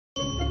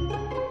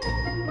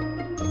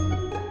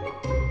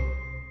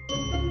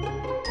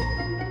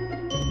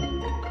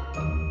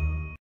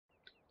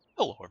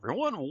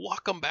everyone,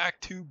 welcome back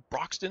to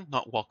Broxton.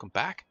 Not welcome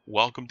back,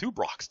 welcome to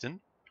Broxton.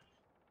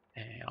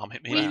 And I'm Wow.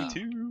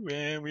 Hitman82,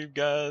 and we've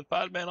got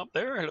Fad Man up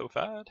there. Hello,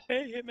 Fad.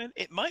 Hey, Hitman.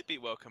 It might be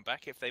welcome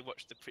back if they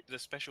watch the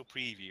special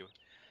preview.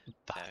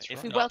 That's If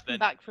right. We not, welcome then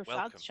back for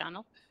welcome. Fad's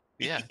channel.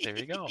 Yeah, there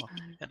you go.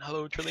 And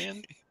hello,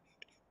 Trillian.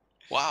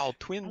 Wow,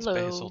 twins,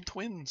 Basil, Hello.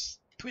 twins.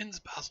 Twins,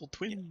 Basil,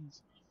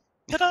 twins.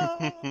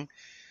 Ta-da!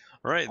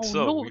 Right, Oh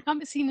so, no, we can't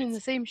be seen in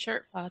the same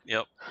shirt, Fad.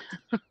 yep.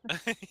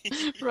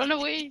 Run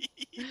away.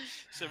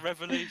 It's a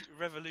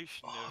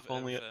revolution Oh, of, if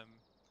only of it,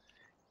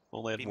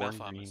 only I'd female worn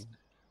farmers.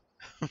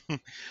 green.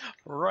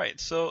 Right,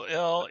 so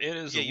it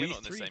is Yeah, a you're wee not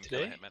in the 3 same today.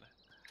 colour, Hitman.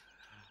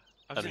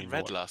 I I was don't in even know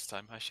red what, last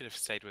time. I should have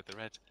stayed with the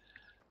red.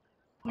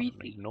 I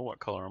don't even know what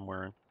color I'm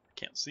wearing.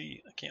 Can't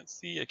see. I can't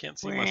see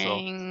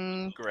myself.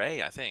 Wearing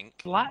Grey, I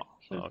think. black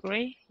Oh, or okay.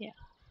 grey. Yeah.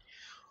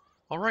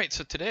 All right,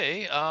 so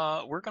today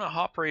we're gonna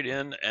hop right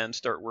in and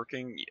start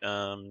working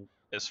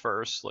as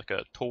far as like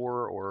a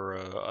tour or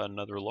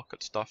another look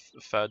at stuff.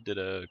 Fad did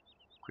a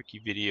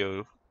quickie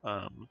video.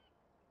 Well,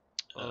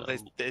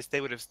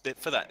 they would have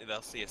for that.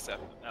 They'll see us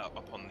up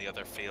on the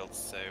other fields.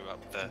 So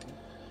up the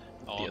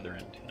the other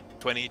end. Yeah.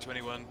 20,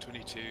 21,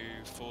 22,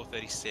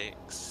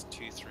 436,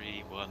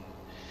 231.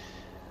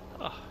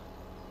 Oh,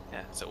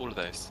 yeah, so all of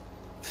those.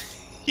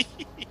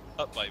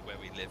 Up by where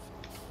we live.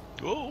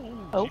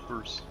 Oh,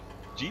 jeepers,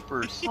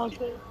 jeepers,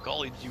 Okay.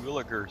 golly gee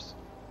willikers.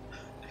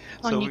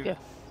 On you go.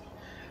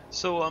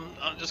 So I'm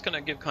just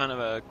gonna give kind of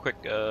a quick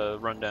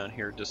rundown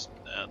here, just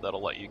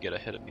that'll let you get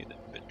ahead of me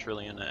a bit,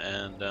 Trillian.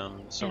 And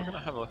so we're Yeah.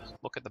 gonna have a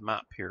look at the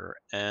map here,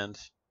 and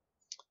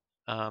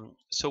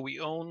so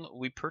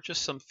we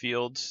purchased some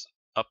fields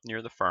up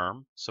near the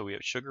farm. So we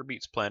have sugar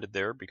beets planted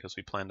there because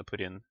we plan to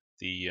put in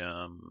the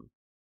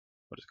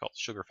what is it called,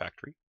 sugar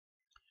factory.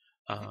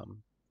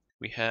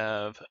 We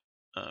have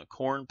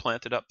corn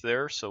planted up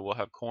there, so we'll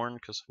have corn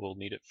because we'll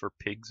need it for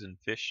pigs and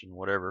fish and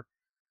whatever.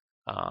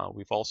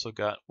 We've also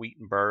got wheat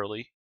and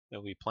barley.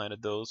 We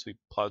planted those. We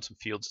plowed some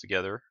fields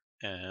together,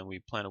 and we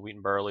planted wheat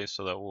and barley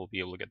so that we'll be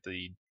able to get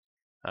the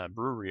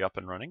brewery up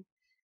and running.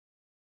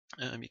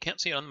 You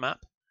can't see it on the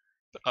map,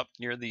 but up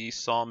near the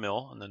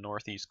sawmill in the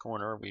northeast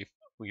corner,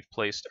 we've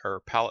placed our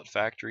pallet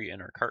factory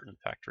and our carton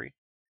factory.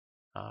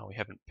 We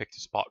haven't picked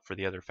a spot for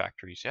the other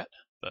factories yet,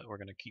 but we're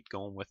going to keep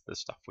going with the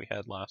stuff we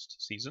had last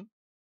season.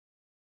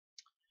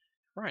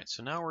 All right,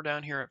 so now we're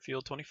down here at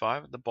field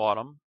 25 at the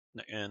bottom,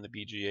 and the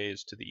BGA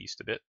is to the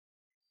east of it.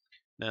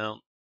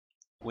 Now,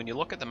 when you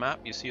look at the map,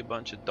 you see a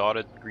bunch of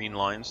dotted green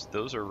lines.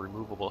 Those are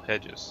removable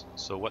hedges.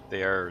 So what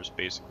they are is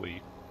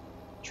basically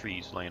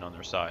trees laying on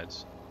their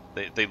sides.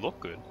 They look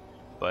good,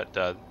 but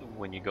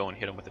when you go and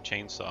hit them with a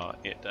chainsaw,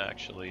 it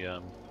actually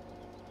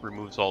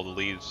removes all the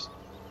leaves,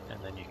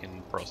 and then you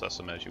can process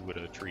them as you would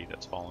a tree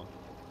that's fallen.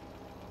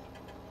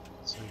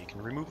 So you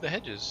can remove the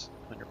hedges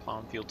when you're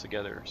plowing fields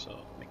together,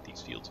 so make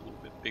these fields a little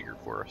bit bigger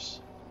for us.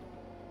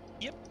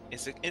 Yep,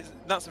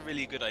 that's a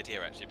really good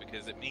idea actually,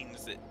 because it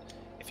means that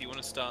if you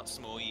want to start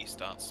small, you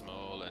start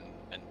small and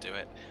do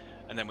it,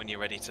 and then when you're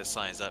ready to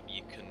size up,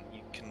 you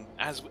can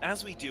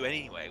as we do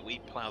anyway. We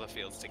plow the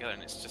fields together,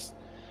 and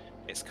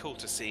it's cool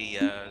to see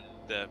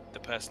the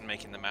person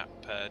making the map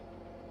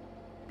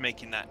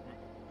making that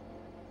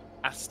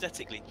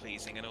aesthetically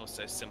pleasing and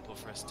also simple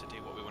for us to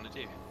do what we want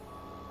to do.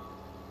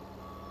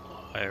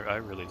 I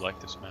really like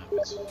this map.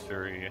 It's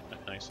very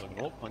nice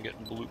looking. Oh, I'm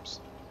getting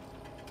bloops.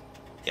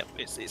 Yep,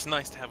 it's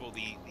nice to have all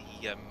the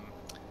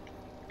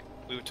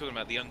we were talking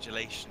about the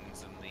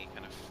undulations and the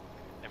kind of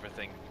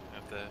everything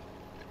of the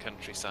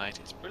countryside.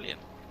 It's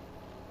brilliant.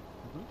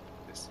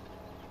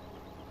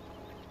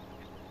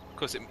 Of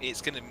course,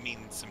 it's going to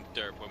mean some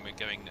dirt when we're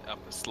going up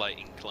a slight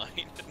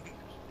incline,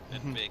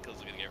 and vehicles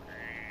are going to go.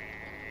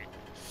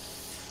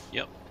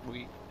 Yep,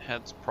 we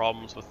had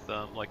problems with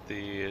like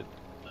the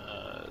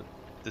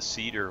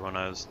seeder when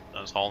I was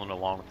hauling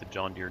along with the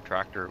John Deere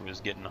tractor. It was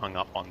getting hung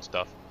up on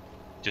stuff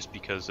just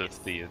because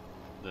of the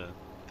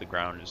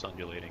ground is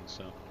undulating.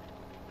 So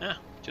yeah,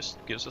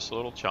 just gives us a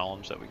little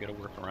challenge that we got to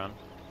work around.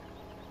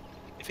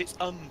 If it's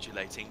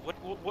undulating,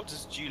 what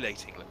does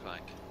dulating look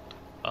like?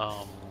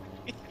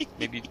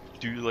 Maybe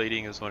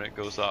dulating is when it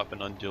goes up,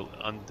 and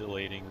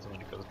undulating is when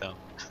it goes down.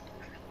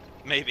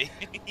 Maybe.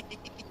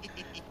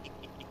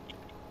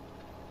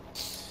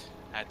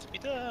 Had to be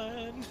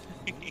done.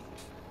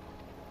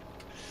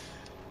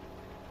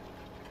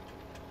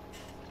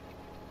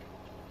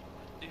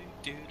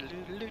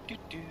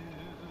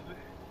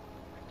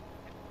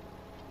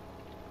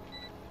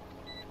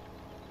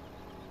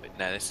 But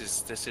no, this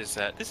is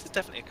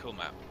definitely a cool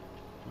map.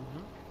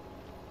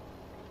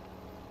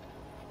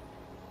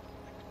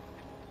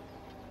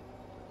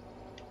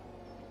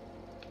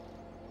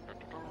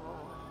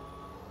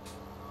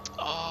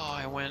 Oh,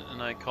 I went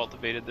and I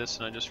cultivated this,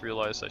 and I just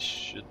realized I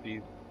should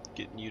be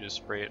getting you to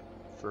spray it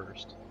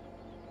first.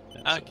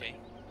 Okay.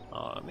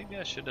 Maybe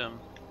I should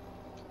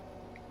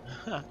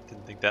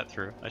didn't think that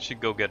through. I should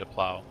go get a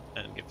plow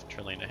and give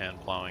Trillian a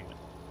hand plowing.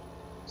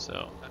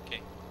 So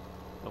Okay.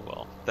 oh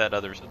well. That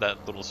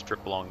little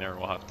strip along there,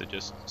 we'll have to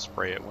just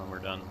spray it when we're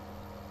done,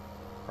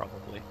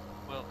 probably.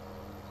 Well,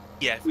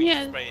 Yeah, if we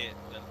Yeah. spray it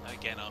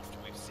again after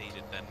we've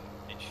seeded, then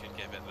it should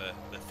give it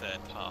the third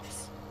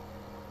pass.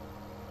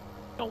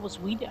 Always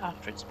weed it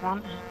after it's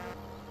planted.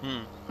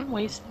 Hmm. Different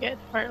ways to get it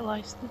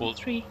fertilized to Well, the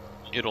tree.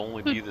 It'll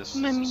only be this I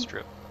mean-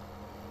 strip.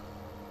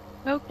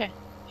 Okay.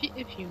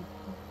 If you.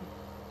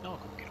 No,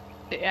 go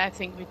get it. I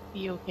think we'd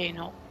be okay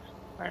not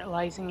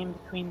fertilizing in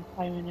between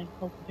plowing and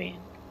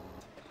cultivating.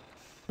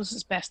 Because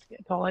it's best to get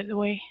it all out of the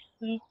way.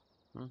 So.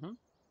 Mm-hmm.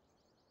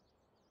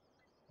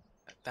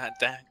 That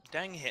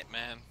dang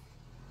hitman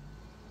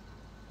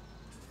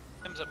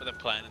comes up with a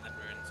plan and then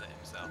ruins it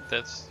himself.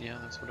 That's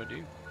what I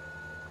do.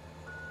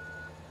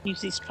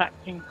 Use his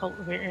tractor and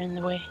cultivator in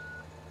the way.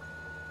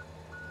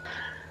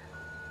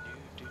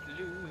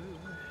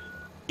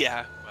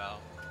 Yeah, well,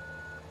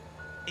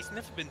 he's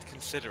never been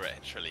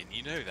considerate, Trillian.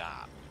 You know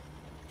that.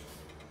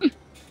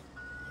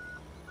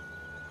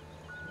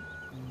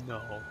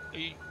 No.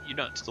 You're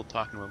not still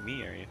talking about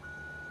me, are you?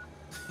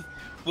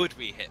 Would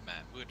we,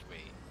 hitman? Would we?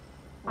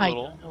 A I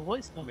little, don't know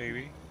what's not.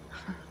 maybe.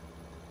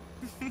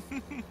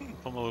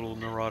 If I'm a little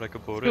neurotic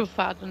about Throw it.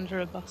 fad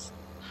under a bus.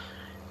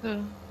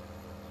 So.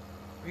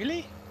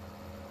 Really?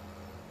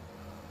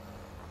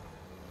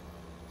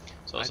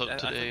 So I it's up thought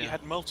today. you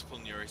had multiple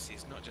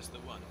neuroses, not just the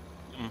one.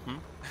 Mm-hmm.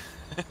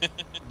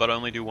 But I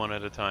only do one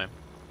at a time.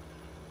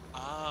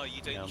 Ah,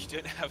 you don't. Yeah. You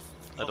don't have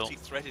I don't.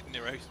 multi-threaded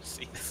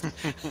neuroses.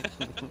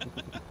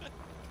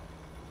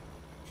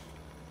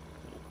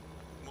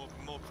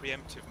 more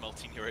preemptive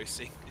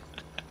multi-neurosing.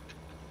 I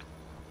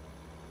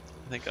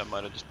think I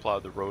might have just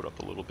plowed the road up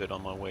a little bit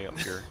on my way up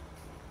here.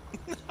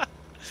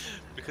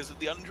 Because of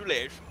the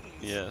undulations.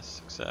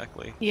 Yes,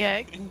 exactly. Yeah,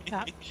 it can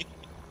catch.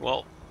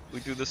 Well, we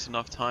do this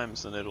enough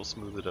times and it'll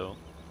smooth it out.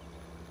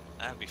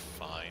 That'll be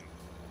fine.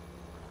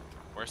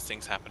 Worst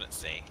things happen at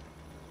sea.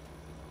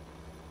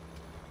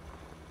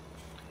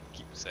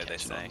 Keep So they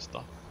catching say. on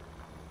stuff.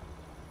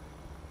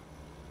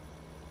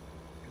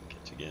 Gonna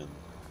catch again.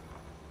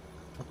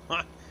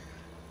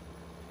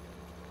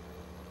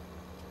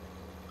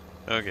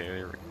 Okay,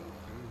 here we go.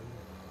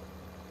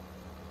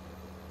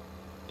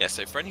 Yeah,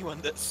 so for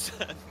anyone that's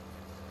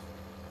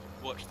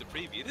watched the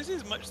preview, this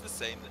is much the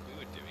same that we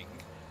were doing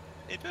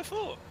it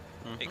before.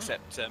 Mhm.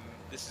 Except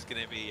this is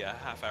going to be a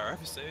half-hour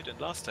episode, and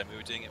last time we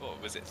were doing it,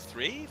 what was it,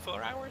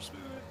 3-4 hours? We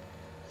were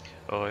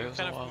Oh, it was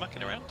kind a of while.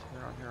 mucking yeah, around. We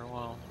were on here a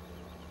while.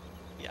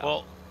 Yeah.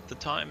 Well, the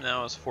time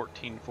now is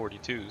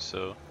 14:42,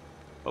 so...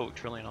 Oh,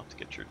 Trillian, off to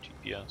get your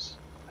GPS.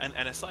 and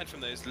aside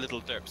from those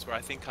little derps where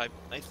I think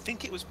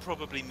it was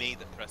probably me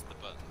that pressed the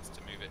buttons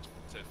to move it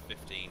to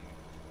 15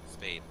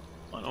 speed.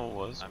 I know it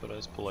was, but I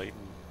was polite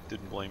and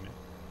didn't blame you.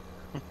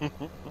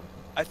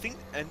 I think,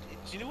 and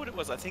do you know what it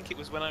was? I think it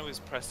was when I was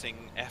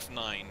pressing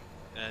F9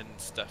 and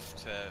stuff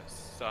to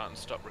start and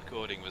stop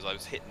recording, was I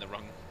was hitting the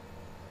wrong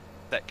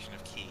section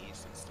of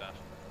keys and stuff.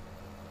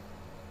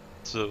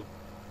 So,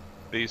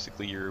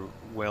 basically you're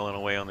wailing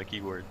away on the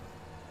keyboard.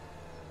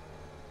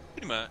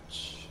 Pretty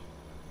much.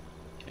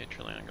 Okay,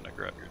 Trillian, I'm gonna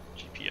grab your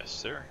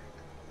GPS there.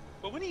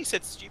 Well, when you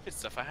said stupid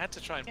stuff, I had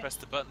to try and press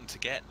the button to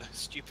get the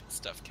stupid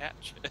stuff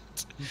captured.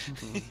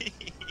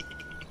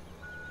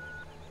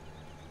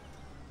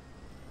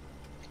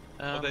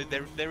 Although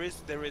there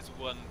is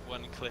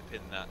one clip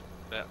in that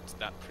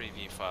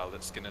preview file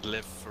that's going to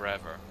live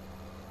forever.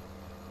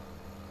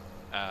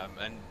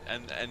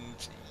 And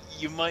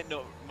you might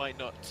not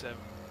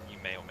you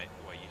may or may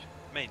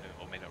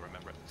not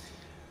remember it.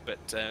 But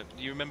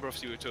you remember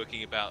obviously we were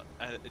talking about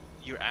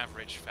your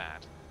average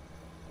fad.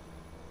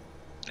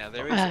 Now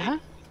there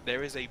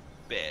is a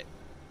bit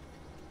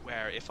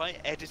where if I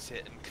edit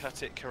it and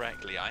cut it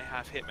correctly, I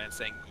have Hitman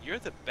saying, "You're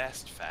the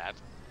best fad."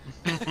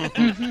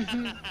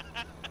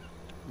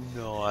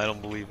 No, I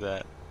don't believe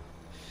that.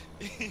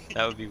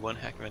 That would be one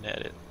heck of an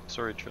edit.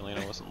 Sorry, Trillian,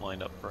 I wasn't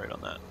lined up right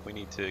on that. We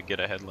need to get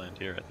a headland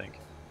here, I think.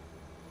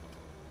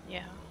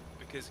 Yeah.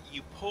 Because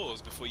you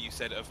paused before you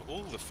said of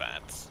all the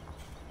fads.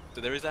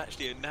 So there is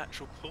actually a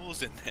natural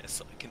pause in there,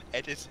 so I can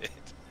edit it,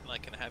 and I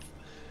can have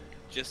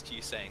just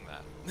you saying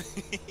that.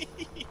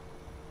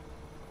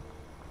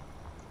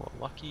 Well,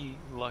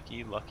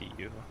 lucky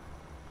you.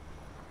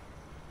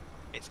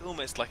 It's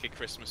almost like a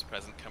Christmas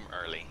present come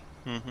early.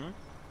 Mm-hmm.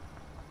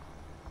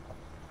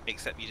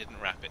 Except you didn't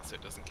wrap it, so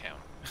it doesn't count.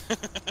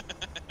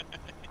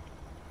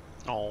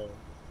 Oh.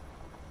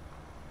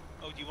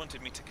 Oh, you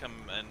wanted me to come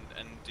and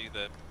do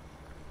the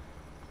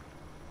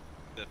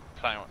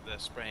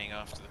spraying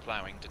after the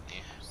ploughing, didn't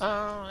you?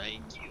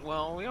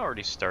 Well, we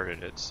already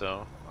started it,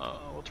 so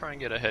we'll try and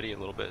get ahead of you a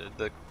little bit.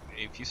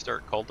 If you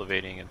start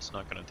cultivating, it's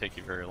not going to take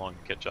you very long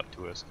to catch up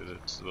to us, because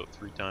it's about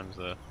 3 times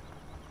the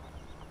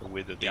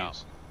width of Yeah.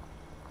 these.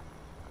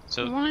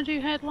 So You want to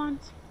do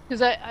headlands?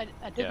 Because I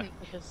didn't, Yeah.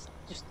 because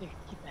just to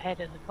keep ahead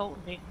of the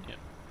cultivating. Yeah.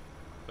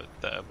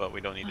 But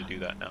we don't need to do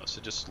that now. So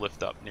just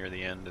lift up near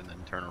the end and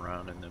then turn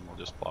around, and then we'll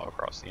just plow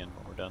across the end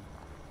when we're done.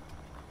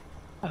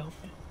 Oh,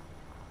 okay.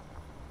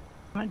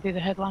 Might do the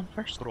headland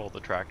first. Put all the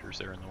tractors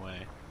there in the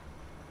way.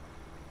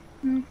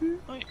 Mm-hmm.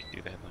 Oh, you can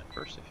do the headline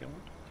first if you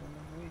want. Don't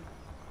mind me.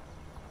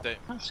 So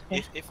That's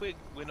okay. if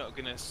we're not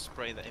going to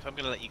spray that, if I'm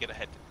going to let you get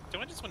ahead, do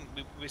I just want?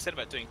 We said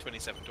about doing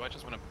 27. Do I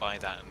just want to buy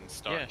that and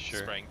start Yeah, sure.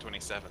 spraying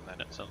 27 then?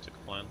 That sounds like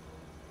a plan.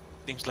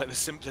 Seems like the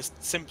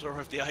simpler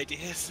of the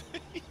ideas.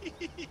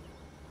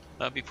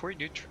 Before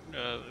you do,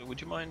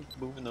 would you mind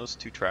moving those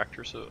 2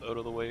 tractors out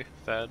of the way,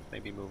 Fad?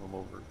 Maybe move them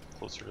over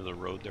closer to the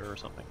road there or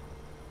something.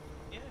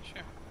 Yeah,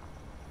 sure.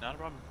 Not a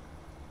problem.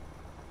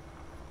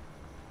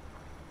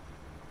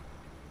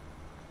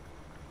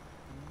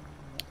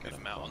 Move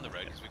them out on the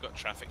road because we've got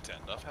traffic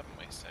turned off, haven't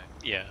we? So.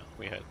 Yeah,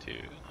 we had to.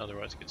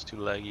 Otherwise, it gets too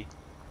laggy.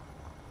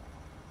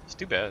 It's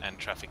too bad. And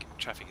traffic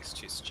is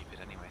too stupid,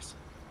 anyways.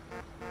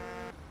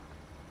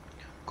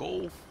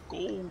 Go.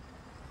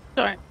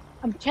 Sorry,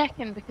 I'm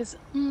checking because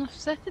I've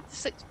set it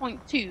to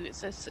 6.2. It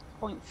says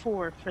 6.4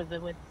 for the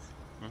width.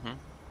 Mm-hmm.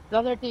 The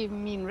other day,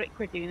 me and Rick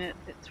were doing it.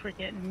 Bits were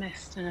getting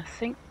missed, and I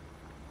think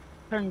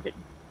turned it.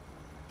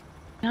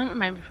 I don't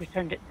remember if we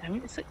turned it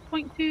down to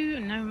 6.2,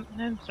 and now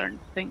I'm starting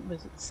to think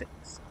was it 6.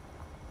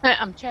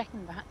 I'm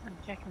checking that. I'm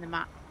checking the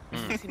map.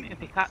 Doesn't seem to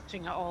be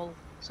catching it all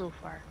so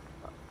far.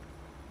 But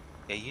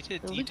Yeah, you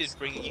did. it You did looks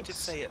bring it. You did close.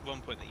 say at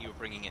one point that you were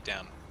bringing it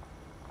down.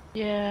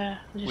 Yeah,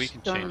 I just We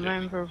can don't change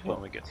remember it what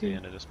when we get to to. the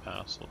end of this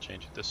pass. We'll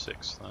change it to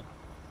 6 then.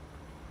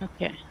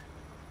 Okay.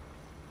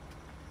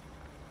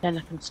 Then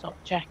I can stop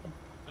checking.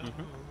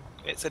 Mhm.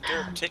 It's a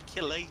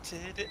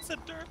dirticulated. It's a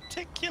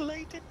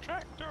dirticulated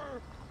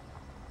tractor.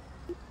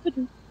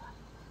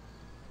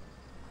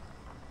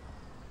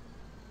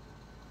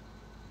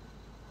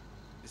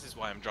 This is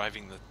why I'm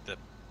driving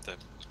the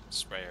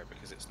sprayer,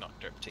 because it's not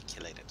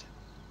dirticulated.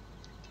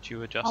 Did you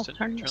I'll adjust it,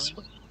 turn this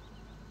Charlie? way.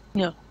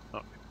 No.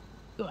 Okay.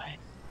 Go ahead.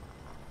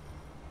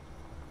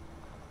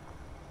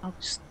 I'll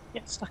just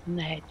get stuck in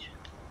the hedge.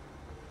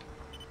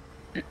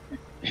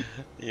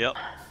 Yep.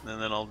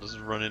 And then I'll just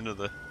run into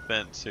the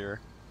fence here.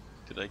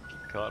 Did I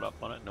get caught up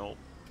on it? Nope.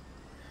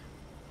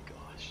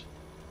 Gosh.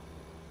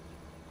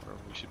 Or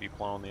we should be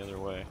plowing the other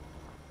way.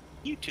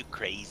 You too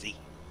crazy.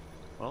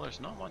 Well, there's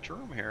not much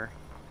room here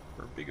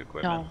for big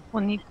equipment. No,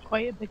 we'll need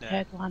quite a big Yeah.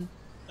 headland.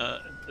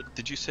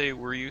 Did you say,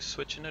 were you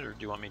switching it, or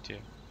do you want me to?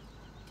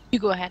 You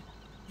go ahead.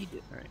 You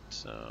do. Alright,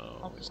 so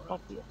I'll we just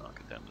wanna copy it. knock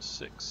it down to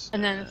 6.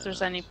 And then if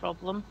there's any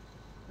problem,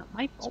 not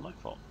my It's fault. my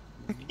fault.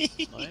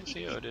 I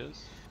see how it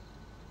is.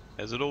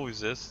 As it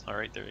always is.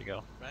 Alright, there you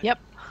go. Right? Yep.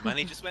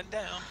 Money just went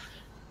down.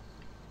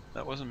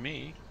 That wasn't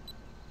me.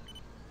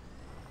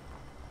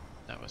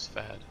 That was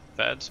Fad.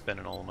 Fad's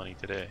spending all the money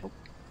today.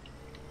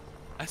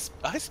 I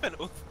spent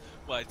all.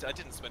 Well, I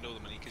didn't spend all the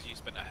money because you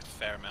spent a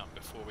fair amount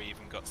before we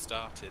even got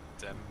started.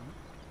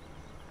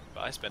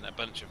 But I spent a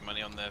bunch of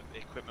money on the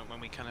equipment when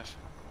we kind of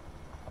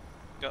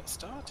got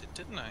started,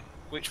 didn't I?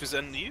 Which was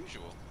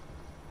unusual.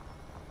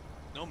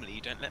 Normally,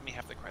 you don't let me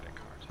have the credit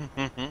card.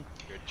 And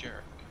You're a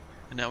jerk.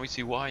 now we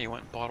see why you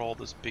went and bought all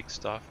this big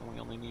stuff and we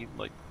only need,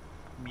 like,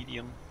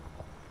 medium.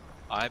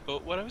 I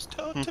bought what I was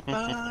told to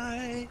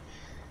buy.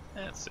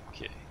 That's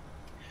okay.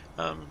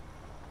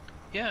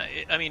 Yeah,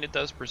 I mean, it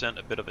does present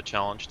a bit of a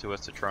challenge to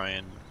us to try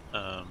and,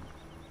 what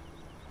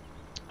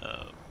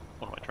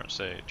am I trying to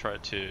say? Try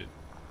to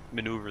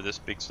maneuver this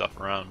big stuff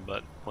around,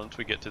 but once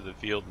we get to the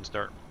field and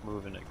start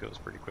moving, it goes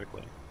pretty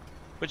quickly.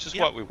 Which is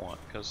what we want,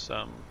 because,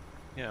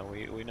 yeah,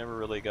 we never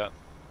really got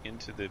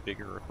into the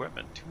bigger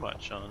equipment too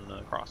much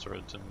on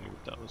Crossroads, and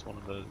that was one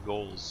of the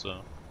goals,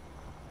 so.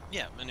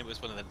 Yeah, and it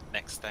was one of the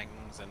next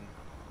things, and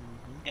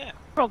yeah.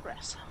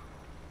 Progress.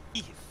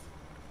 Yes.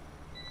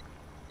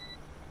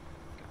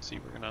 See,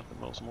 we're gonna have to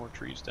mow some more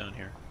trees down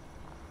here.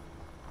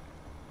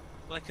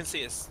 Well, I can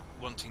see us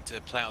wanting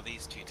to plough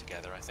these two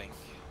together, I think.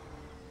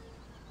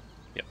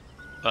 Yep.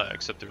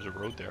 Except there's a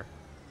road there.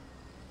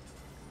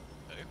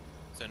 Oh,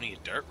 it's only a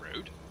dirt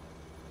road.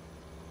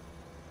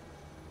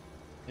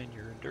 And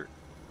you're in dirt.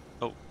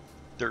 Oh,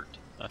 dirt.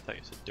 I thought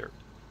you said dirt.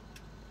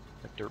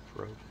 A dirt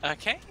road.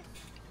 Okay.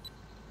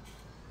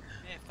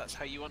 If that's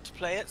how you want to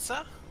play it,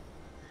 sir.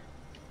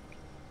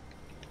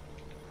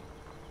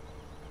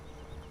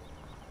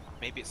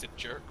 Maybe it's a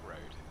jerk road.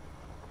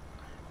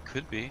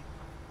 Could be.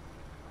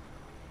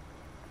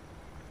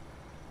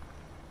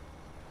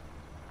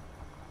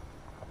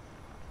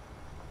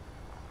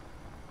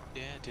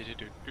 Yeah,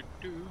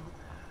 do.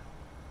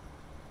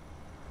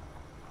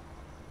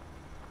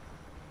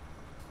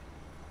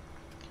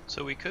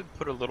 So we could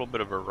put a little bit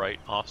of a right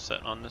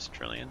offset on this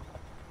trillion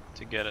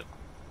to get it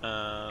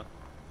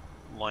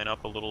line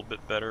up a little bit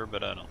better,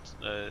 but I don't.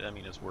 I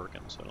mean, it's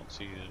working, so I don't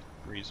see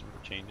a reason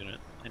for changing it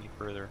any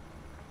further.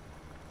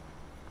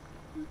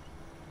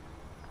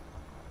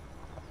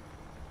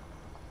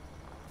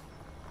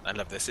 I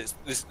love this.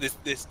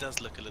 This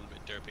does look a little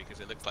bit derpy because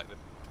it looks like the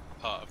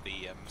part of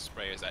the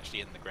sprayer is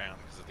actually in the ground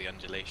because of the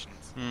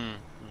undulations.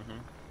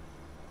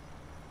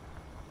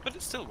 But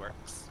it still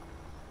works.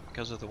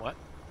 Because of the what?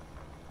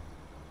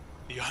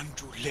 The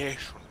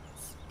undulations.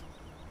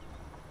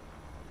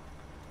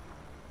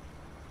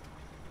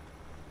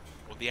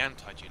 Or the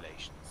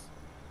antidulations.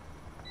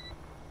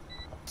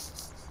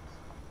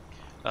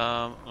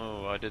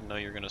 Oh, I didn't know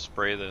you were gonna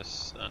spray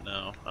this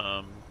now.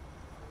 I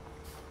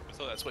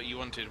thought that's what you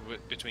wanted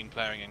between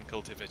ploughing and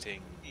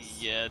cultivating.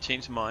 Yeah,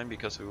 changed mine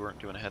because we weren't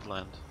doing a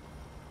headland.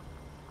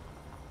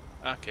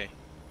 Okay.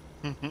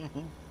 Yeah,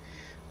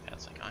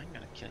 it's like, I'm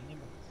gonna kill you.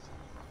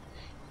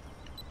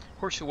 Of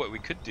course, what we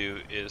could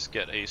do is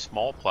get a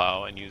small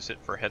plow and use it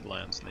for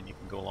headlands, and then you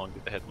can go along to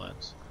the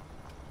headlands.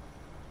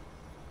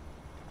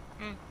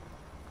 If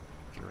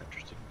you're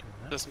interested in doing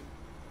that.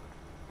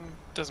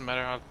 Doesn't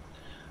matter.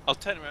 I'll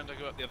turn around. I'll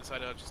go up the other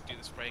side. I'll just do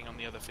the spraying on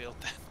the other field.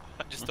 Then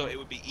I just thought it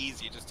would be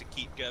easier just to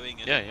keep going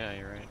and Yeah,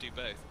 you're right. do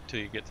both.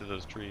 Till you get to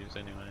those trees,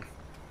 anyway.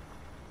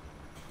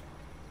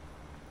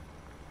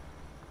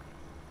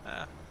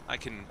 I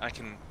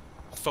can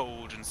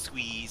fold and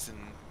squeeze, and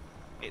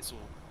it's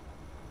all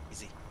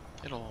easy.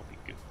 It'll all be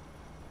good.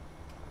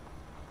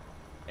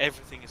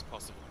 Everything is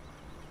possible.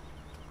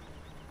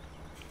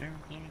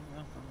 Everything is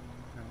possible.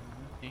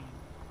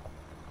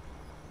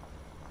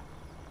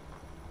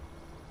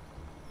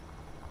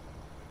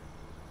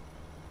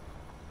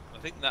 I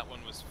think that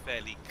one was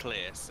fairly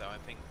clear, so I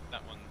think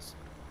that one's...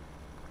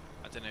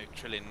 I don't know,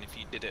 Trillin, if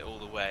you did it all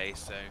the way,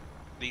 so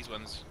these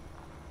ones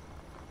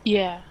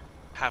Yeah.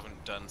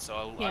 haven't done,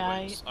 so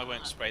Yeah, I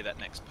won't spray that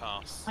next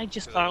pass. I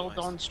just 'cause barreled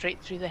otherwise- on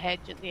straight through the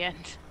hedge at the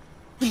end.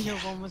 No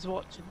one was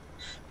watching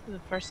for the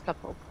first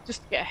couple,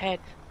 just to get ahead.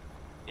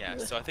 Yeah,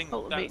 so I think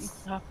Cultivating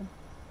that's... to happen.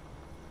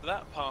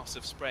 That pass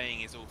of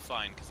spraying is all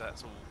fine, because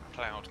that's all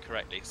ploughed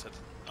correctly, so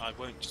I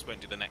won't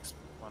do the next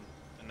one,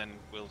 and then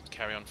we'll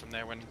carry on from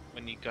there when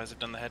you guys have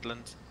done the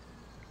headlands.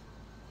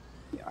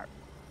 Yeah.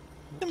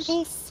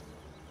 Impulse!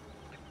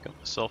 Got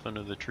myself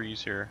into the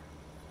trees here.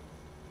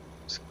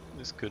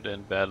 This could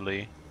end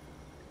badly.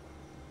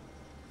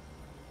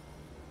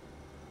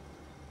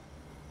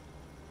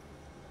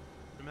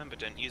 Remember,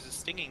 don't use a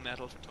stinging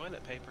nettle for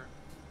toilet paper.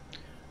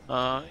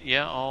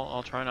 Yeah,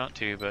 I'll try not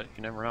to, but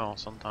you never know.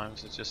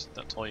 Sometimes it's just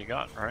that's all you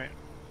got, right?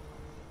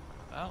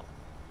 Well,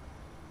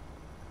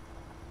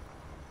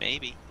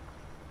 maybe.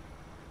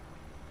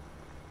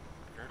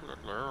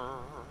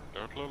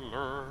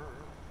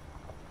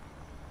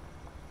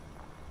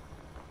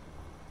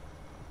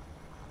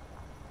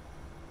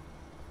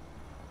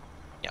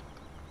 Yep.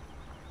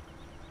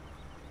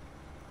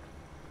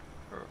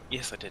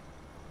 Yes, I did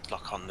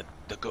lock on the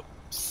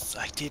gups.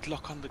 I did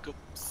lock on the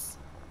gups.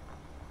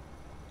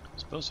 I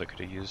suppose I could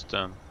have used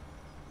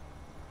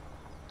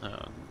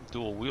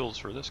dual wheels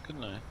for this,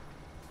 couldn't I?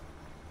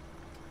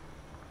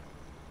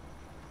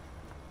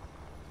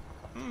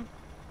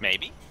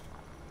 Maybe.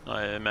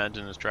 I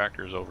imagine this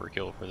tractor is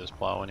overkill for this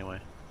plow anyway.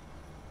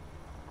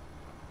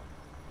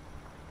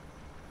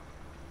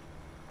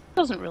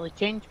 Doesn't really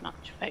change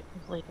much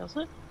effectively, does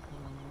it?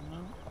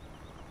 No.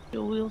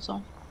 Dual wheels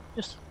on,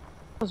 just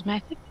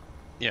cosmetic.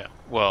 Yeah,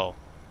 well,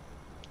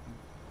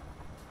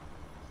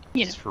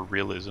 You it's know, for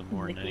realism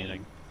more than Like,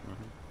 anything.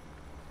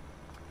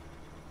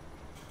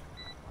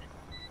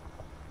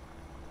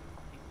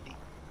 Bleep,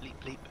 bleep,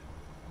 bleep.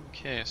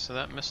 Okay, so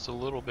that missed a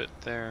little bit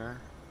there.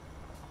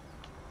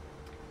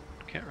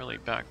 Can't really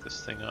back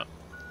this thing up.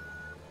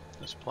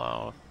 This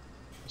plow.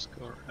 Let's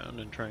go around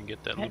and try and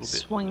get that it little bit.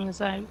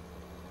 swings out.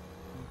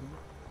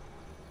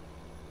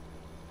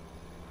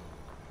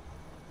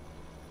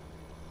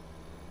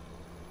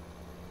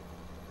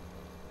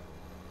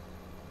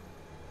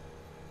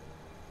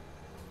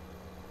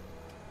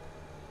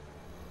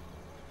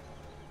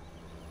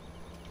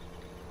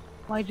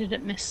 Why did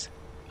it miss?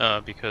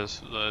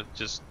 Because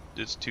just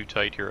it's too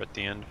tight here at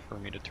the end for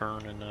me to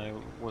turn, and I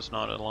was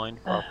not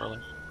aligned properly.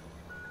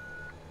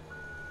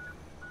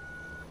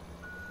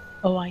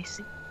 Oh, I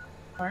see.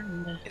 Part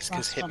in the It's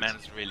because last one.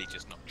 Hitman's really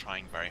just not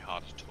trying very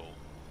hard at all.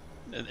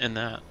 And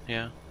that,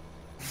 yeah.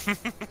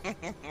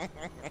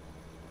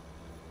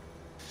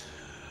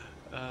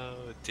 Oh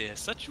dear,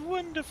 such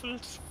wonderful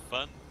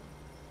fun.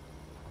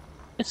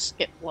 Just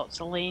skip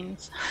lots of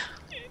lanes.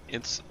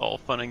 It's all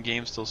fun and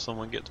games till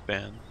someone gets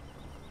banned,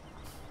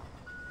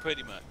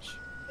 Pretty much.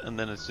 and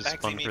then it's just Back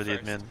to fun me for the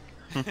first.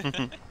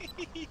 admin.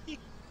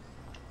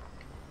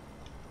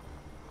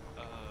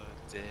 Oh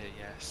dear,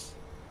 yes.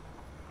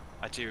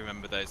 I do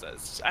remember those.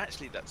 That's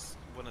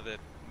one of the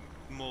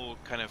more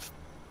kind of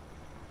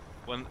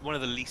one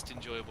of the least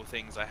enjoyable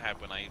things I had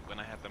when I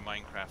had the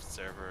Minecraft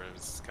server.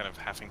 Was kind of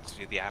having to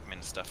do the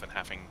admin stuff and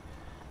having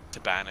to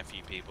ban a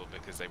few people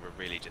because they were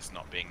really just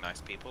not being nice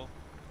people.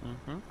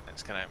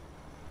 It's kind of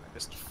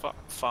just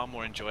far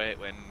more enjoy it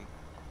when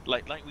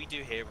like we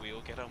do here. We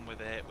all get on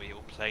with it. We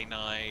all play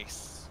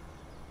nice.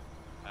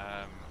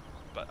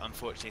 But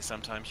unfortunately,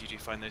 sometimes you do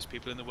find those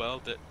people in the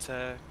world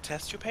that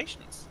test your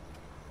patience.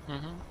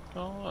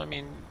 Well, I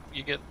mean,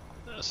 you get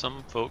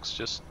some folks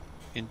just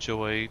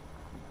enjoy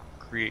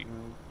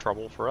creating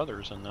trouble for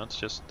others, and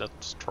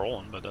that's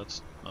trolling. But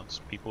that's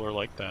people are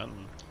like that,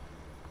 and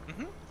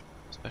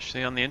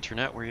especially on the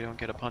internet where you don't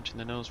get a punch in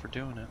the nose for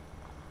doing it.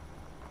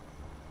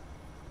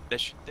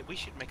 We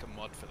should make a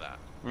mod for that.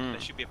 There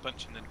should be a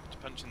punch in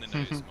the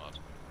nose mod.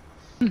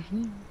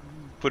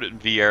 Put it in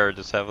VR,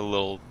 just have a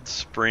little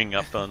spring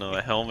up on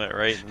a helmet,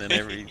 right? And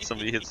then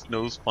somebody hits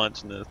nose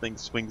punch and the thing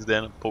swings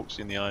down and pokes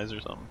you in the eyes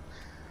or something.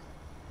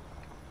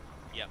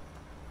 Yep.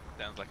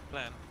 Sounds like a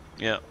plan.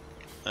 Yeah,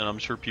 and I'm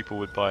sure people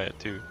would buy it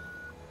too.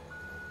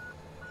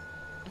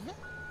 Mhm.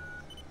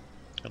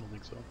 I don't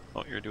think so.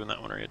 Oh, you're doing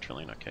that one, are you,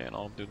 Trillian? Okay, and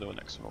I'll do the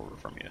next one over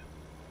from you.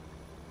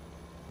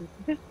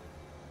 So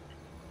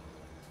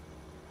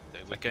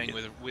we're I can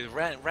going with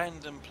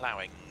random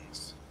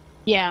plowings.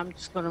 Yeah, I'm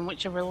just going on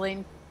whichever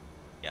lane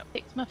Yep.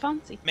 takes my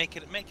fancy. Make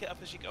it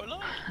up as you go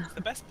along. It's the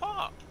best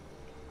part.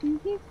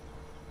 Mhm.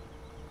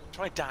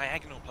 Try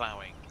diagonal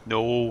plowing.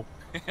 No.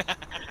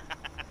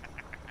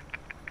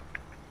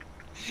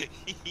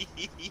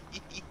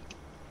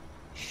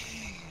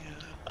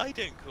 I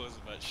don't cause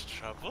much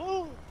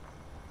trouble.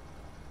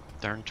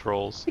 Darn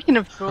trolls. Speaking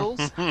of trolls,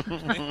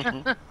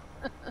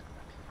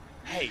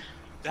 Hey,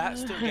 that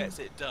still gets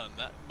it done.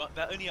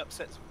 That only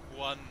upsets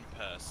one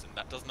person.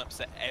 That doesn't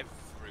upset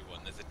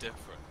everyone. There's a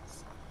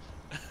difference.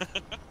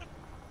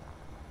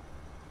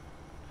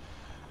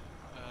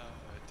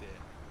 Oh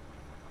dear.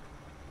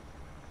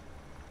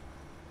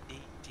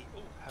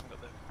 Oh,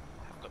 haven't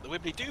got the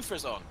wibbly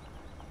doofers on.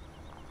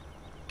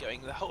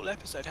 Going the whole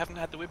episode, haven't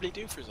had the wibbly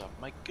doofers on.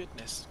 My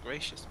goodness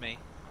gracious me.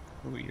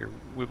 Ooh, you're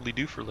wibbly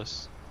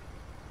dooferless.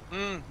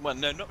 Well,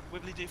 no, not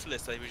wibbly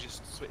dooferless. They were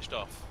just switched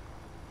off.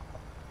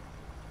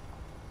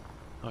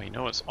 Oh, you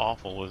know what's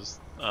awful is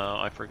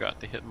I forgot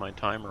to hit my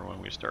timer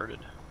when we started.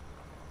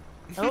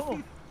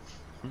 oh,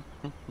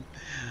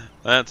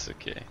 That's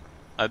okay.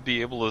 I'd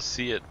be able to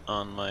see it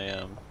on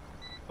my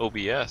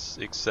OBS,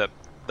 except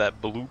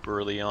that bloop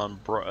early on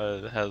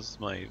has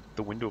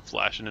the window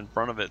flashing in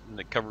front of it, and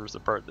it covers the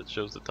part that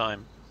shows the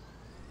time.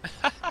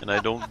 And I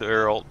don't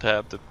dare Alt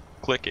Tab to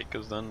click it,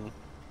 because then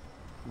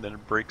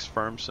it breaks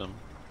farm sim.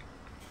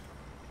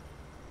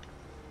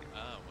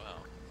 Oh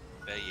well,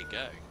 there you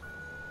go.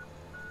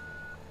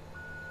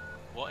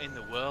 What in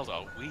the world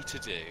are we to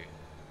do?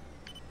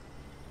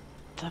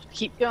 have to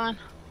keep going.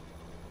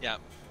 Yeah.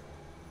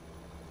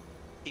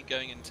 Keep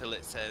going until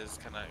it says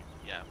kind of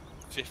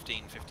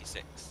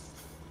 15:56.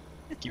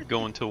 Keep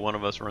going till one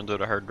of us runs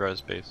out of hard drive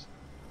space.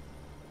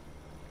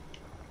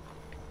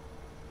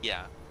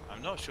 Yeah,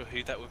 I'm not sure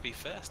who that would be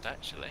first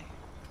actually.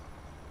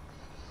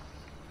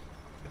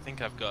 I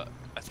think I've got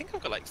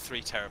like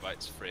 3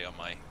 terabytes free on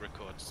my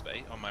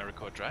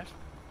record drive.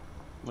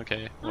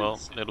 Okay, well,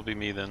 Nice. it'll be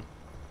me then.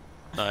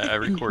 I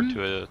record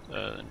to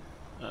an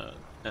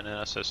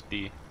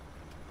SSD.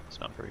 It's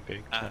not very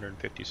big,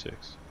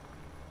 256.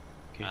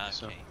 Okay,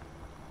 so, Okay.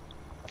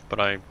 but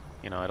I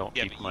don't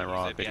Yeah, keep but my you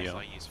raw use OBS, video.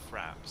 I use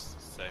fraps,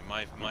 so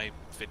my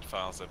vid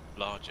files are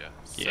larger.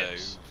 So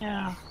Yes.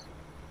 Yeah.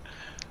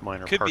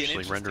 Mine are could be an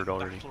partially rendered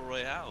interesting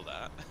already. battle royale.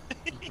 That.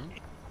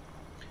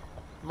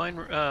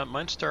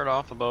 Mine start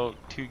off about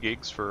 2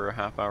 gigs for a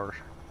half-hour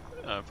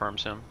farm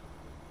sim,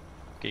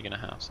 gig and a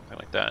half, something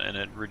like that, and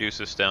it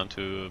reduces down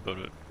to about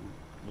a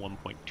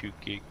 1.2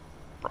 gig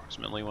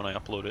approximately when I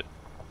upload it.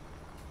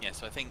 Yeah,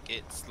 so I think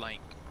it's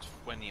like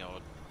 20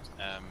 odd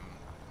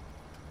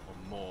or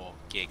more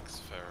gigs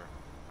for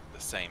the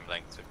same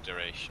length of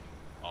duration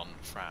on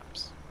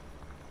fraps.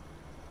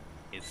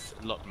 It's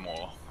a lot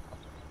more.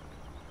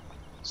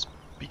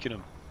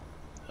 Speaking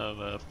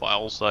of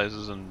file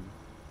sizes and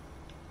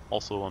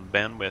also on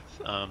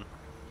bandwidth,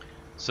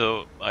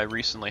 so I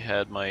recently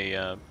had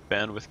my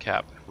bandwidth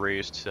cap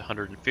raised to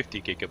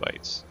 150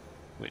 gigabytes,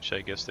 which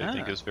I guess they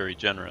think is very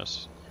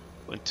generous.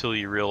 Until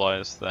you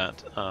realize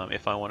that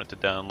if I wanted to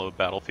download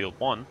Battlefield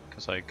 1,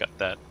 because I got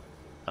that,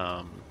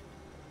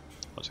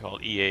 what's it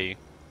called, EA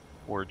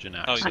Origin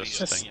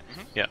access thing.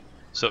 Yeah.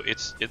 So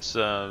it's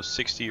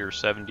 60 or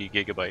 70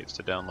 gigabytes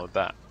to download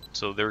that.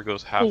 So there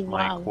goes half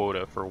my wow.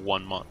 quota for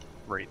 1 month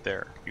right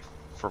there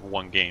for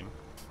one game.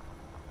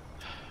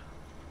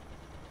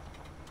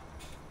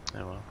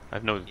 Oh well, I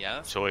have no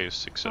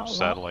choice except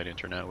satellite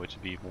internet, which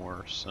would be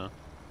worse.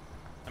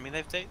 I mean,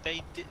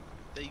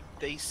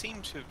 they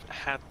seem to have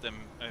had them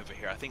over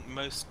here. I think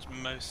most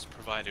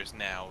providers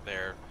now,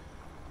 their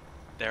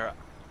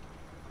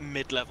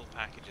mid-level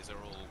packages are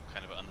all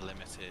kind of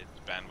unlimited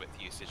bandwidth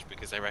usage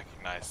because they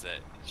recognize that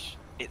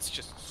it's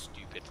just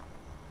stupid.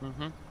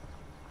 Mm-hmm.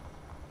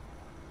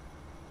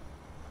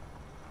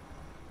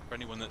 For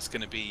anyone that's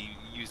going to be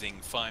using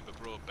fiber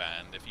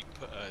broadband, if you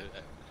put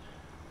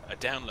a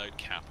download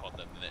cap on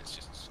them, then it's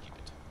just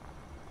stupid.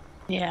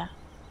 Yeah.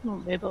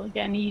 Won't be able to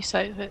get any use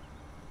out of it.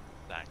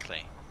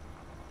 Exactly.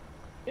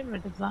 Get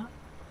rid of that.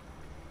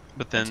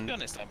 But then, to be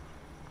honest,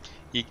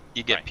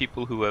 you get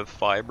people who have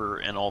fiber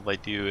and all they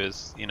do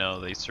is,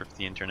 they surf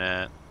the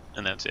internet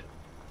and that's it.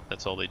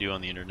 That's all they do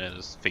on the internet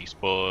is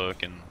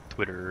Facebook and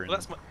Twitter. Well,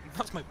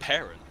 that's my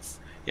parents.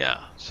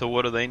 Yeah, so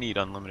what do they need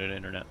unlimited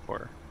internet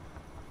for?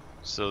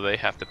 So they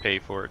have to pay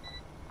for it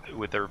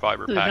with their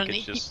fiber So they don't package,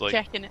 need to just keep like...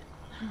 checking it.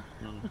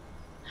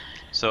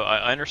 So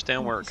I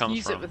understand where it comes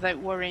use from. it without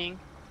worrying.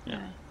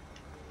 Yeah.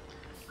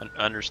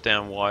 I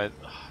understand why...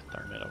 Oh,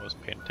 darn it, I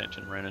wasn't paying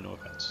attention, ran into a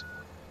fence.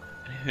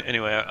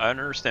 Anyway, I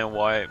understand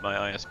why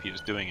my ISP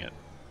is doing it,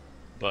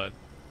 but,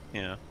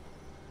 yeah.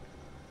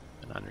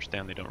 And I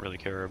understand they don't really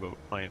care about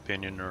my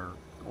opinion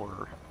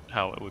or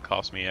how it would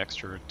cost me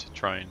extra to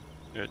try and...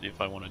 if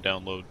I want to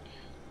download,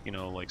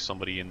 like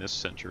somebody in this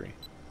century.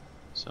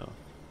 So.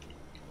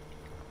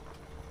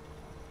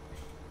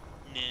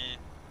 Nah.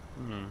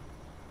 Hmm.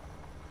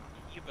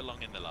 You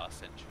belong in the last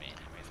century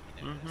anyways,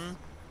 we know this.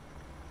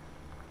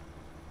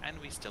 And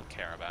we still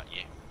care about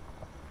you.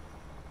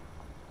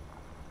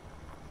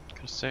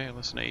 Gotta say, I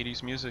listen to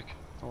 80s music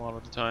a lot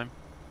of the time.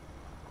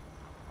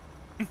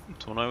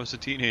 It's when I was a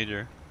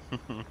teenager.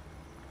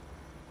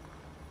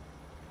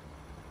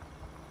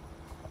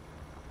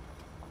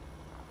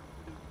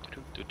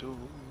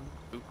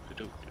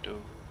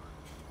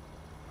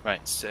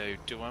 Right, so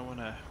do I want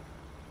to...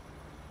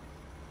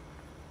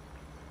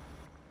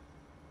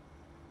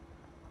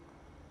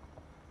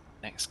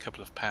 Next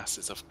couple of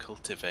passes of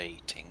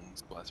cultivating,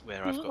 where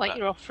You I've look got like that...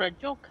 you're off for a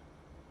jog.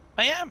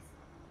 I am!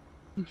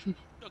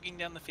 Jogging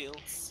down the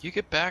fields. You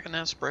get back in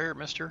that sprayer,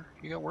 mister.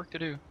 You got work to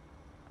do.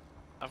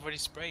 I've already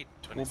sprayed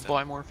We'll 27.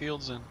 buy more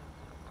fields then.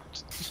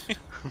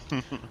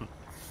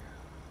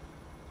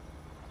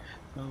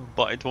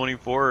 Buy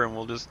 24 and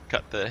we'll just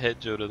cut the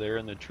hedge out of there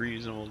and the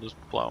trees and we'll just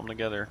plow them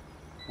together.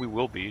 We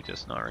will be,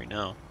 just not right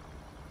now.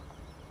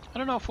 I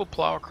don't know if we'll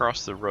plow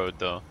across the road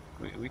though.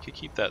 We could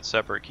keep that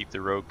separate, keep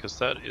the road, because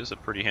that is a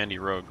pretty handy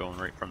road going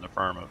right from the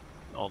farm up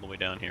all the way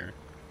down here.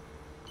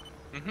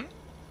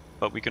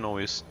 But we can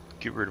always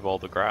get rid of all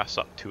the grass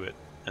up to it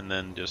and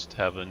then just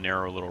have a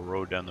narrow little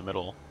road down the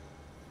middle.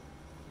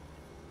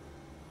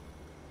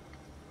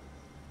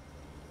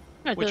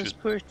 Are Which those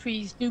would- poor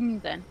trees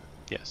doomed then?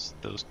 Yes,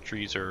 those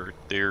trees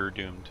they're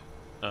doomed.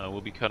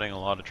 We'll be cutting a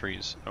lot of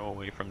trees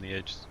away from the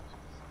edge.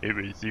 It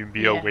will soon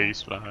be a Yeah.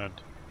 wasteland.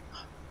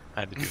 I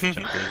had to do it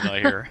jumping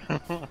in here.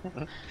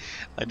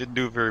 I didn't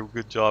do a very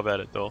good job at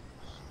it though.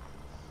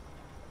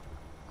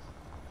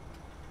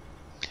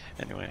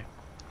 Anyway,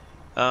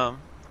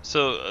 so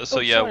Oh,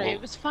 yeah, sorry, we'll,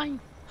 it was fine.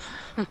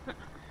 I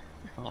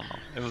don't know.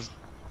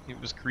 It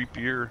was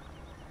creepier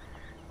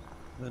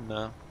than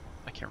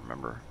I can't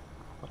remember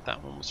what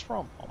that one was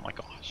from. Oh my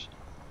gosh,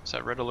 is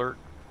that Red Alert?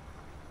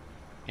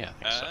 Yeah, I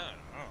think so.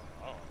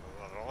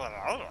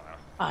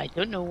 I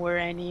don't know where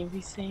any of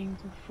these things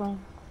are from.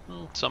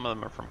 Well, some of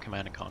them are from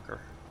Command and Conquer.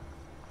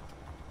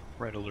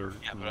 Red Alert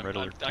Yeah, and but Red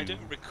Alert 2. I don't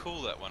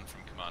recall that one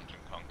from Command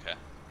and Conquer.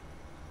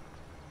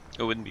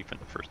 It wouldn't be from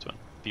the first one.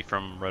 It'd be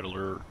from Red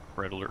Alert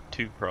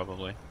 2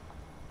 probably.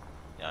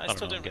 Yeah, I don't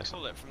still know, I'm don't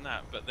recall it from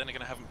that, but then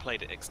again I haven't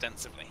played it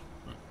extensively.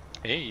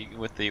 Hey,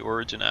 with the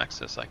Origin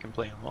access, I can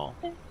play them all.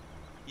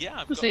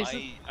 Yeah, Who says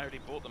it? I already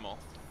bought them all.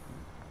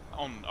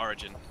 On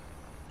Origin.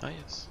 Oh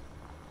yes.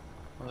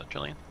 Was that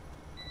Trillian?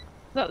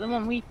 Is that the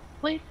one we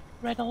played?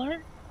 Red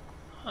Alert?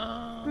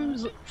 It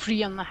was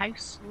free on the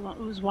house. It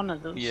was one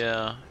of those.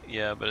 Yeah,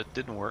 but it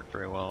didn't work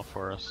very well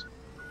for us.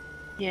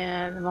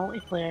 Yeah, the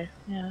multiplayer.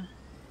 Yeah.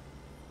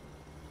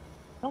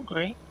 Not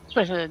great.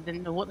 Especially I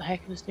didn't know what the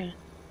heck I was doing.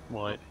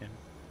 What? Yeah.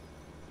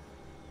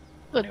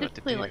 But I knew did what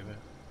to play do, like but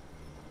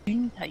a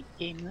Dune type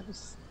game that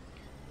was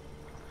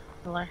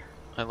similar.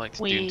 I liked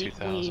Way, Dune way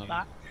 2000.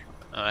 back.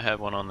 I had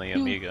one on the Too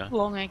Amiga.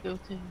 long ago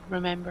to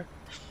remember.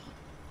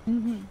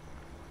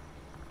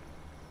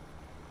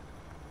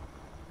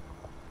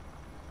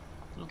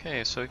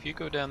 Okay, so if you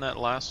go down that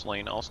last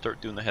lane, I'll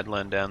start doing the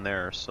headland down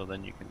there, so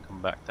then you can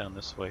come back down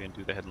this way and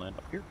do the headland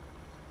up here.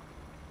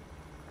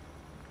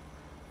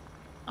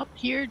 Up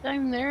here,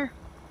 down there.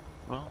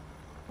 Well,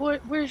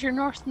 Where's your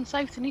north and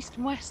south and east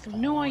and west? I've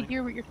no Fine.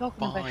 idea what you're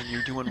talking about. fine,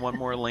 you're doing one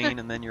more lane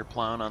and then you're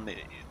plowing on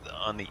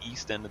the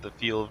east end of the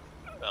field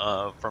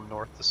from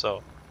north to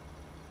south.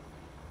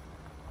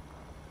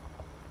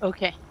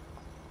 Okay.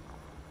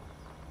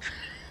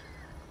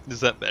 Is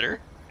that better?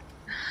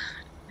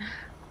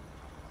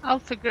 I'll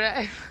figure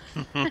it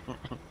out.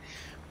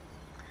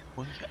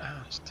 Well, you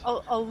asked.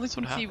 I'll look That's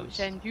what and see happens. which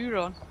end you're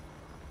on.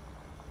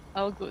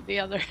 I'll go the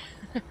other.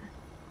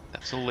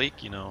 That's a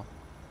lake, you know.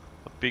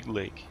 A big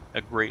lake. A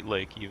great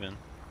lake, even.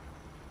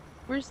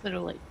 Where's the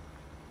lake?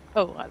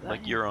 Oh, at that Like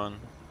end. you're on.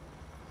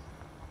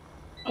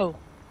 Oh,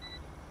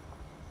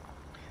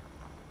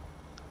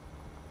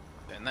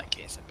 In that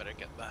case, I better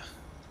get the...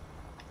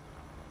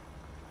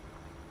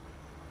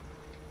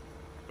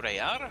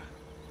 Sprayar.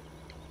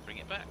 Bring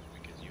it back,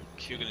 because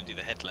you're going to do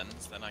the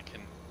headlands, then I can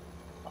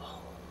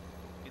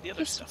do the other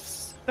this stuff.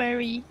 is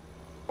very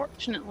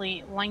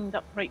fortunately lined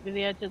up right with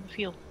the edge of the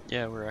field.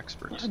 Yeah, we're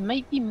experts. I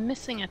might be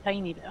missing a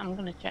tiny bit. I'm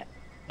gonna check.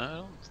 I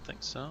don't think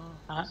so.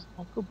 I'll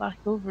go back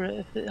over it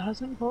if it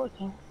hasn't got it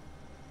all.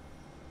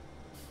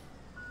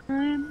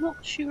 I'm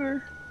not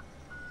sure.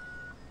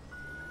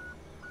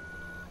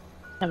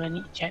 Now I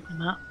need to check the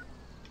map.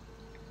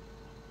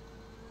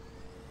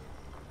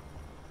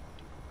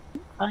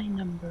 By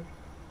number.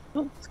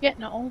 Oh, it's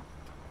getting it all.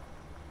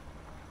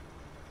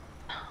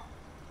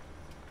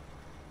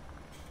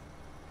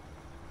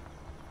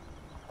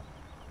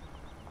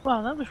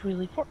 Wow, that was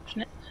really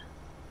fortunate.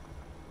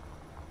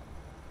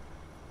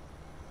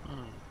 We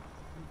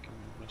can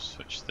just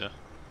switch the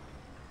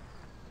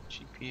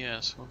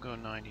GPS. We'll go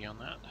 90 on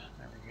that.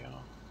 There we go.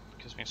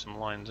 Gives me some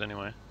lines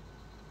anyway.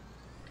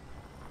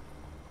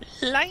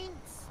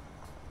 Lines!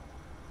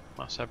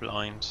 Must have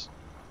lines.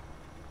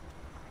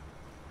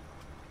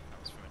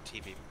 It's from a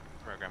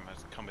program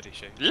as a comedy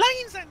show.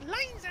 Lines and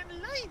lines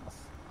and lines.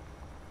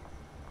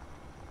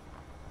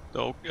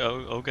 Oh,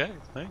 okay,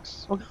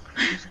 thanks.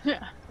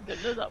 Yeah, I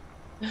didn't know that.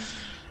 It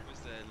was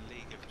the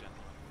League of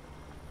Gentlemen.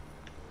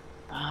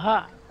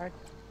 Aha, heard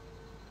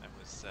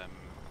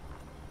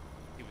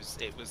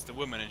It was the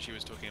woman, and she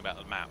was talking about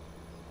the map.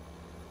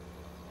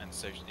 And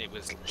so it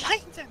was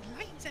lines and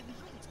lines and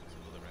lines across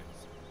all the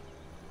roads.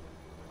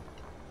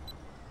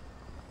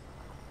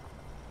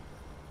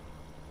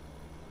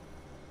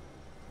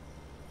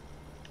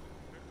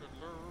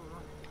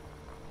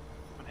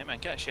 Come on, hey man,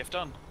 get a shift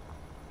on.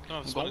 Some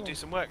of us want to do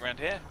some work around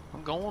here.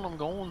 I'm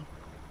going.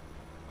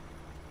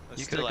 There's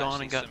You could have still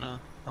gone and actually gotten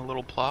a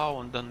little plow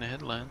and done the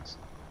headlands.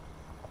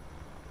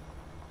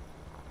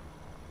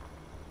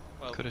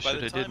 Well, Coulda, by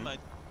the shoulda, time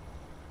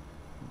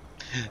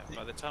didn't.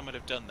 by the time I'd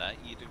have done that,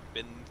 you'd have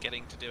been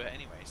getting to do it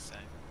anyway. So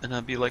And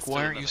I'd be There's like, still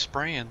why aren't you another-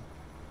 spraying?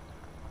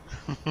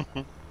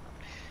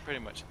 pretty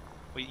much,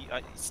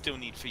 I still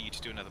need for you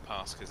to do another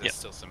pass because there's Yep.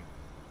 still some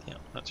Yeah,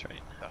 that's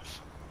right.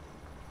 stuff.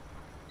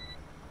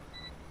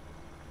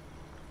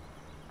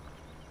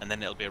 And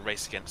then it'll be a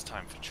race against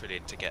time for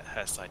Trillian to get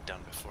her side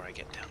done before I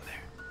get down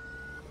there.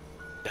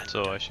 Dun,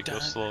 So dun, I should go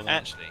dun. slow then.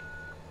 Actually,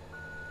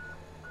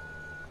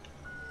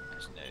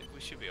 no, we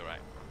should be alright.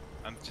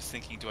 I'm just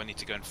thinking, do I need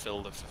to go and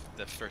fill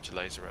the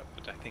fertilizer up?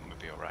 But I think we'll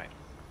be alright.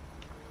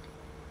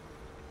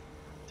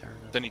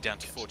 It's only down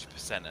to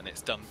 40%, and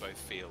it's done both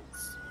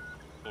fields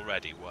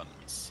already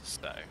once,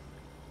 so...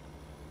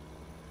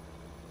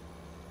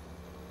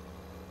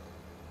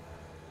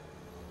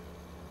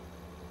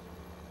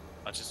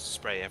 I'll just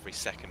spray every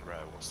second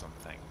row or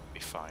something. Be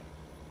fine.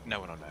 No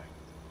one will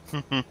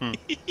know.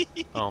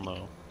 Oh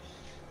no.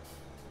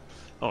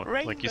 Oh, like you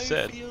Rainbow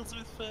said. fields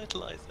with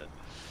fertilizer.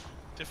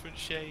 Different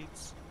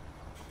shades.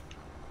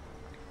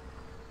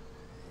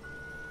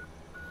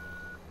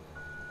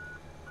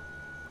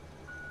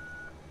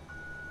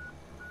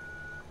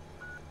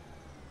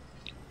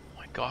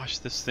 My gosh,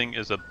 this thing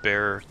is a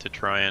bear to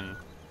try and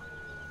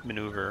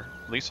maneuver.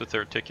 At least with the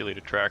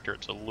articulated tractor,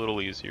 it's a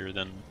little easier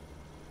than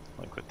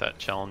like with that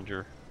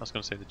Challenger. I was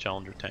going to say the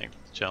Challenger tank,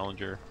 the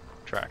Challenger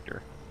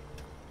tractor.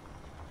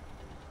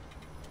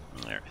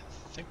 There,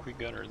 I think we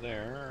got her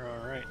there.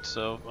 Alright,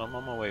 so I'm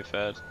on my way,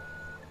 Fad.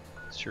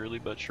 Surely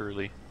but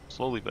surely.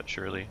 Slowly but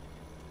surely.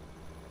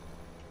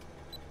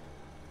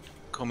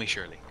 Call me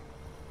Shirley.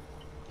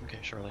 Okay,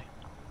 Shirley.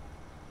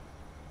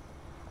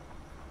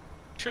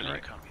 Surely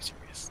Alright. you can't be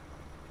serious.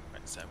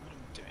 Right, so what am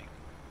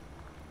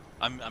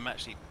I doing? I'm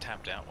actually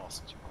tabbed out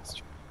whilst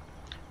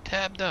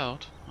Tabbed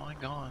out? My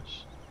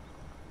gosh.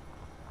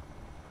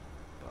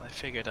 Well, I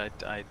figured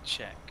I'd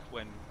check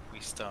when we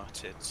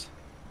started.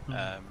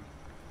 Hmm.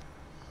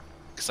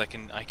 Because I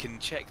can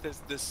check the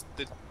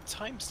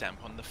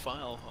timestamp on the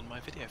file, on my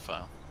video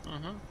file.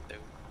 Mm-hmm.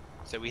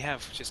 So we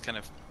have just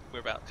we're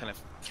about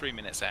 3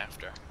 minutes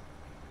after.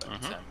 But,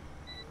 Mhm.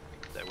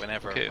 so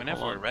whenever Okay, hold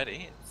we're on.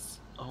 ready, it's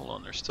Hold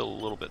on, there's still a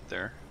little bit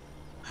there.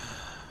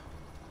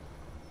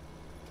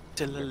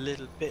 still a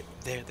little bit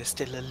there. There's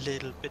still a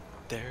little bit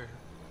there.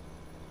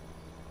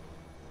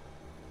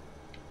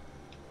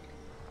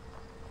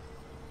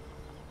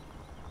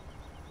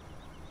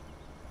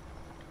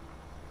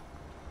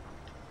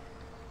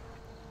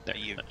 There,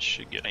 that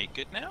should get. Are you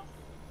good now?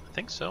 I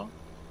think so.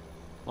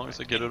 As long as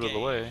I get out of the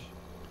way.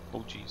 Oh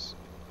jeez.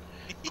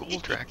 Go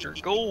tractor,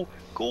 go,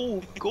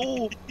 go,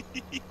 go!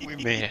 We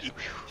made it.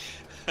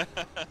 The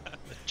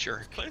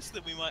jerk. Closer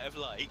than we might have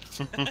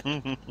liked.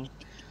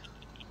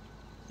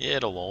 Yeah,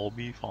 it'll all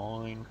be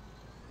fine.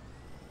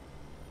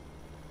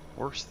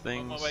 Worst On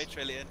things. my way,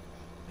 Trillian.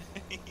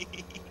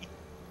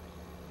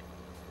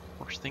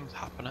 Worst things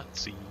happen at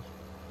sea. You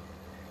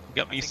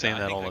got me I think saying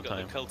that all I the got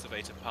time. the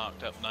cultivator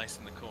parked up nice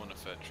in the corner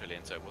for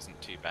Trillian, so it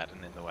wasn't too bad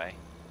and in the way.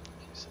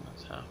 Okay, so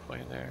that's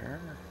halfway there.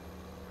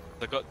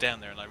 I got down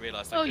there and I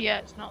realised Oh yeah,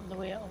 it's not in the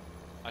way at all.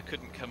 I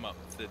couldn't come up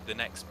the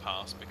next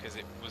pass because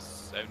it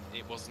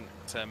wasn't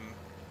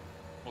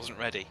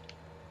ready.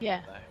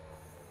 Yeah.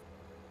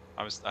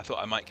 So I thought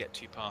I might get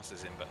 2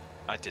 passes in, but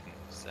I didn't.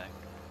 So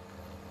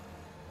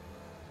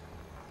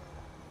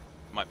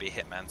might be a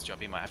hitman's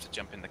job. He might have to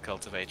jump in the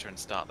cultivator and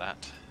start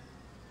that.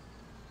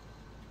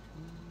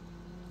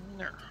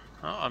 There.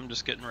 Oh, I'm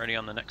just getting ready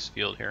on the next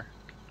field here.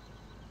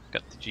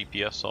 Got the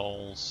GPS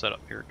all set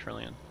up here,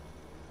 Trillian.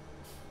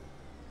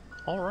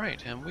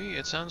 Alright, and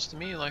it sounds to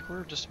me like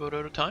we're just about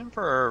out of time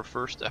for our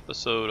first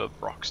episode of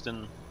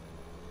Broxton.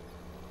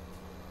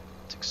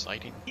 It's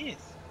exciting.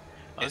 Yes.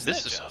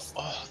 This is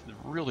a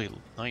really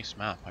nice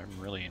map. I'm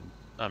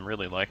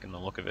really liking the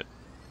look of it.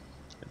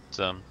 It's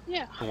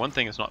Yeah. for one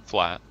thing, it's not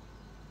flat.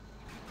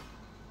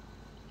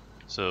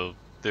 So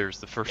there's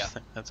the first Yeah.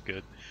 thing. That's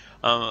good.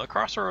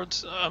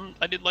 Crossroads.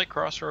 I did like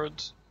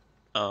Crossroads,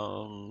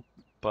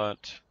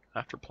 but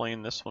after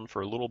playing this one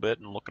for a little bit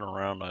and looking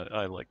around,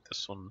 I like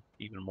this one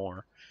even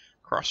more.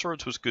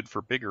 Crossroads was good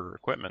for bigger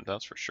equipment,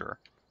 that's for sure.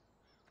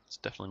 It's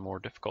definitely more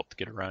difficult to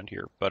get around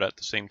here, but at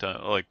the same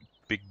time, like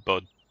Big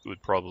Bud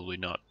would probably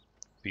not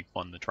be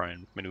fun to try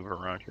and maneuver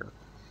around here.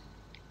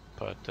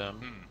 But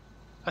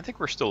I think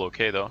we're still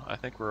okay though. I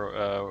think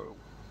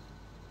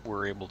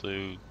we're able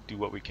to do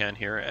what we can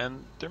here,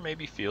 and there may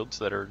be fields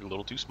that are a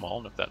little too small,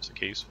 and if that's the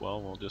case,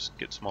 well, we'll just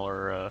get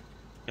smaller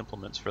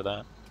implements for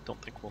that.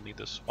 Don't think we'll need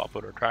to swap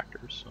out our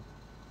tractors. So.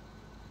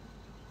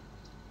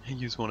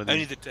 Use one of these.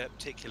 Only the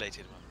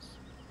articulated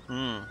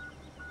ones.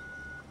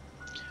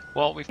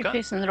 Well, we've You're got.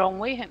 facing the wrong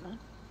way, Hitman.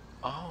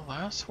 Oh,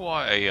 that's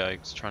why I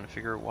was trying to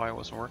figure out why it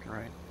wasn't working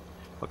right.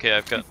 Okay,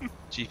 I've got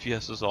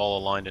GPSs all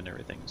aligned and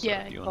everything. So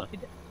Yeah, if you you wanna...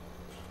 copied it.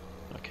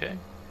 Okay.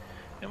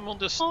 And we'll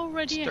just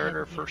Already start ahead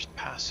our of you. first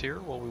pass here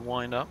while we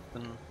wind up.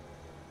 And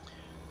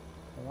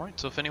alright,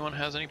 so if anyone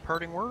has any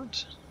parting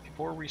words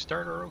before we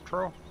start our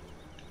outro.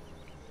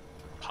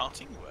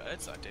 Parting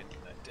words? I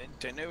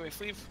don't know if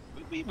we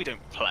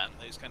don't plan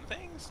those kind of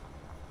things.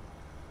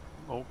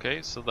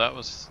 Okay, so that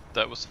was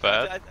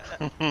bad.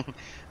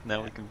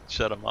 Now we can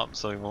shut them up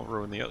so we won't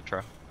ruin the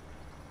outro.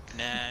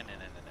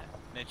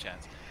 No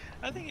chance.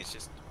 I think it's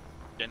just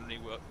generally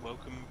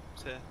welcome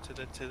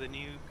to the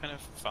new kind of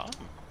farm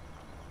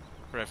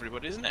for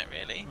everybody, isn't it?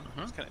 Really,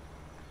 it's kind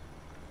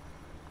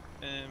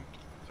of.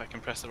 If I can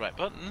press the right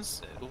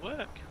buttons, it'll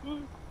work.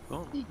 Woo.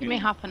 Oh, Give me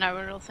half an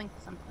hour, I'll think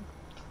of something.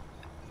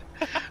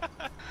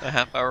 a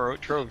half-hour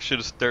outro. Should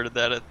have started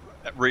that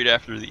right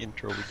after the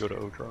intro. We go to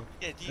outro.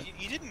 Yeah,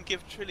 you didn't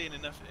give Trillian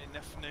enough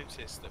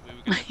notice that we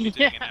were going to be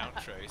doing an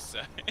outro,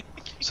 so.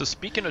 So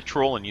speaking of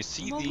trolling, you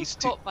see I'm these almost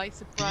two. caught by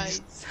surprise.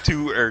 These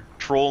two are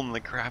trolling the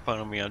crap out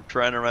of me. I'm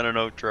trying to run an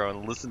outro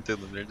and listen to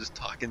them. They're just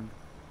talking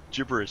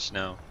gibberish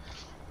now.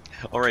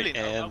 Alright, Trillian,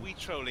 and... are we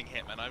trolling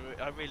Hitman?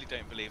 I really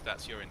don't believe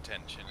that's your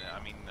intention.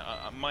 I mean,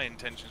 my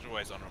intentions are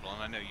always honourable,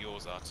 and I know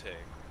yours are too.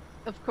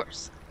 Of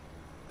course.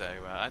 So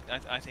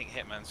I think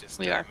Hitman's just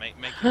We are.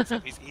 making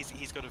himself.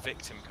 He's got a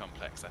victim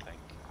complex. I think.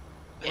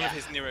 One Yeah. of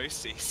his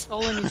neuroses.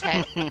 All in his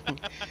head.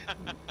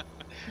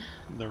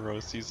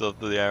 Neuroses of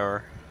the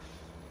hour.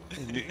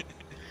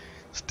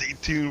 Stay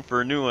tuned for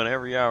a new one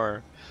every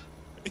hour.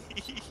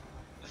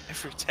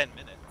 Every 10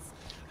 minutes.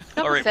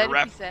 Not All a right,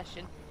 therapy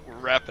session. We're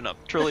wrapping up.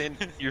 Trillian,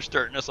 you're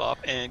starting us off,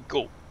 and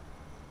go.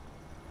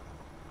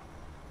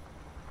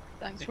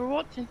 Thanks for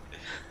watching.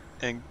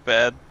 And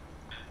bad.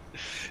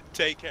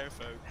 Take care,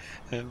 folks.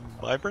 And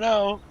bye for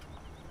now.